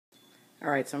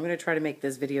Alright, so I'm going to try to make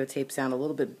this videotape sound a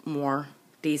little bit more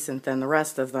decent than the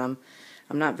rest of them.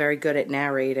 I'm not very good at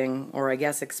narrating, or I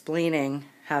guess explaining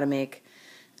how to make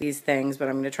these things, but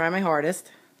I'm going to try my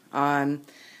hardest.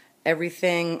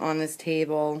 Everything on this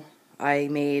table I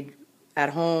made at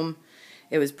home.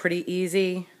 It was pretty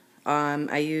easy.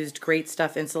 I used Great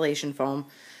Stuff insulation foam.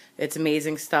 It's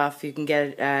amazing stuff. You can get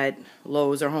it at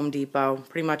Lowe's or Home Depot.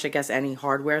 Pretty much, I guess, any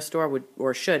hardware store would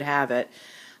or should have it.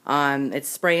 It's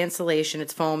spray insulation,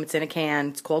 it's foam, it's in a can,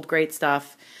 it's called Great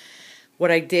Stuff.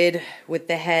 What I did with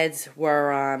the heads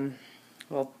were,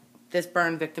 well, this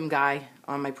burn victim guy,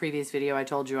 on my previous video I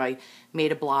told you I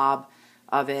made a blob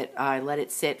of it. I let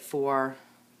it sit for,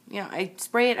 I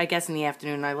spray it, I guess, in the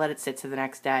afternoon, and I let it sit to the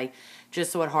next day,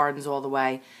 just so it hardens all the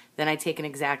way. Then I take an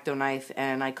X-Acto knife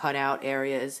and I cut out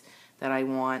areas that I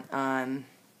want, and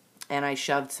I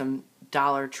shoved some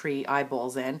Dollar Tree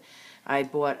eyeballs in. I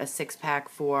bought a 6-pack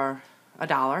for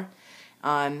 $1.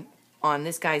 On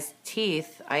this guy's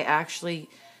teeth, I actually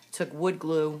took wood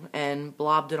glue and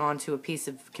blobbed it onto a piece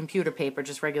of computer paper,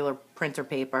 just regular printer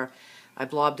paper. I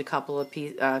blobbed a couple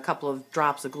of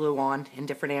drops of glue on in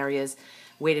different areas,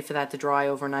 waited for that to dry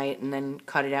overnight, and then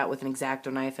cut it out with an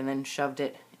X-Acto knife, and then shoved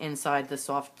it inside the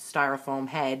soft styrofoam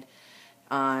head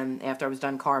after I was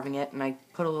done carving it, and I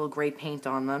put a little gray paint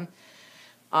on them.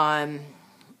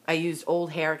 I used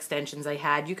old hair extensions I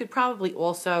had. You could probably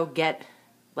also get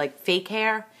like fake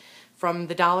hair from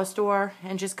the dollar store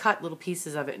and just cut little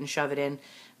pieces of it and shove it in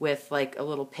with like a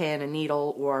little pin, a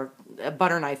needle, or a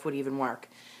butter knife would even work.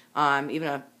 Even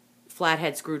a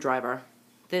flathead screwdriver.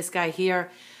 This guy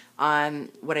here,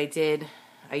 what I did,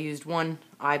 I used one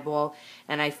eyeball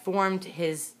and I formed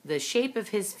the shape of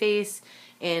his face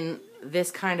in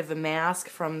this kind of a mask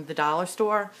from the dollar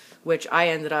store, which I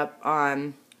ended up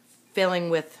filling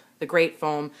with the Great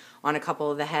Foam on a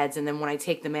couple of the heads, and then when I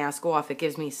take the mask off, it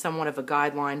gives me somewhat of a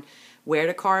guideline where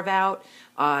to carve out.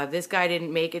 This guy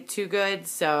didn't make it too good,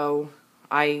 so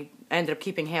I ended up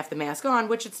keeping half the mask on,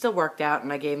 which it still worked out,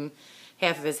 and I gave him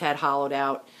half of his head hollowed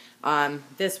out.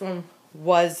 This one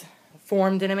was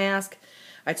formed in a mask.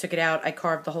 I took it out, I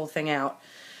carved the whole thing out,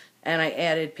 and I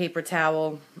added paper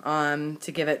towel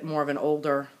to give it more of an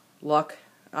older look.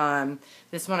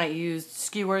 This one I used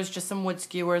skewers, just some wood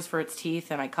skewers for its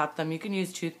teeth, and I cut them. You can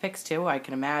use toothpicks too, I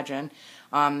can imagine.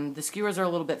 The skewers are a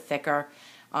little bit thicker,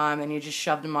 and you just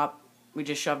shoved them up. We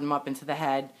just shoved them up into the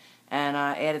head, and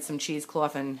added some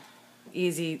cheesecloth and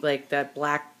easy, like that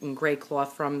black and gray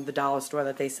cloth from the dollar store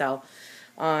that they sell.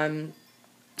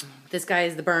 This guy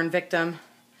is the burn victim.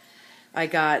 I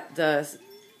got the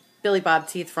Billy Bob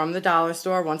teeth from the dollar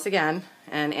store once again,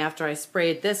 and after I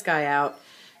sprayed this guy out,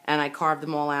 and I carved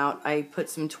them all out, I put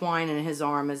some twine in his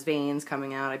arm as veins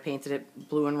coming out. I painted it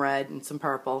blue and red and some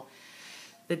purple.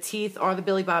 The teeth are the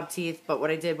Billy Bob teeth, but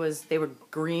what I did was they were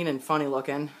green and funny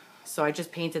looking. So I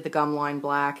just painted the gum line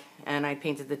black, and I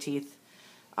painted the teeth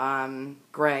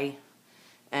gray,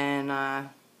 and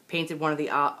painted one of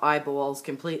the eyeballs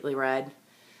completely red,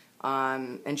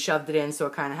 and shoved it in so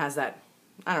it kind of has that,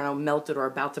 I don't know, melted or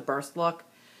about to burst look.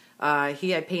 I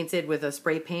painted with a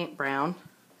spray paint brown.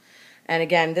 And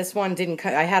again, this one didn't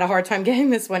cut. I had a hard time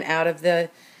getting this one out of the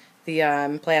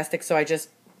plastic, so I just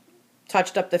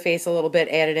touched up the face a little bit,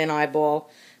 added an eyeball,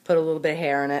 put a little bit of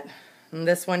hair in it. And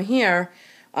this one here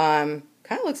kind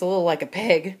of looks a little like a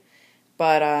pig,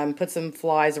 but put some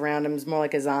flies around him. It's more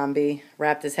like a zombie.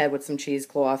 Wrapped his head with some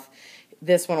cheesecloth.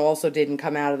 This one also didn't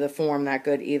come out of the form that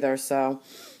good either, so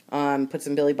put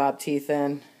some Billy Bob teeth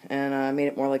in and made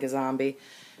it more like a zombie.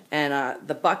 And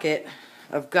the bucket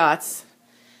of guts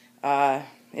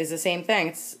is the same thing.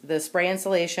 It's the spray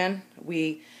insulation.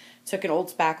 We took an old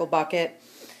spackle bucket.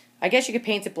 I guess you could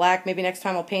paint it black. Maybe next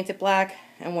time I'll paint it black.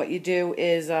 And what you do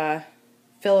is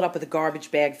fill it up with a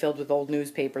garbage bag filled with old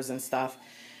newspapers and stuff.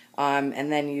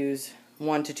 And then use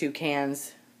 1 to 2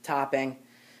 cans topping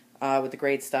with the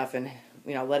Great Stuff, and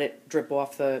let it drip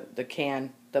off the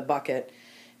bucket,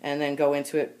 and then go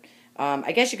into it.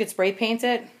 I guess you could spray paint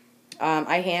it.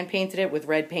 I hand painted it with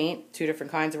red paint, 2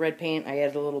 different kinds of red paint. I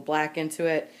added a little black into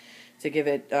it to give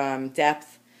it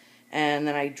depth, and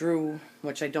then I drew,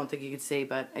 which I don't think you could see,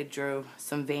 but I drew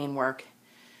some vein work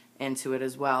into it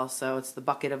as well. So it's the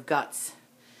bucket of guts.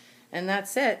 And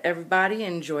that's it. Everybody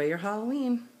enjoy your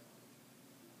Halloween.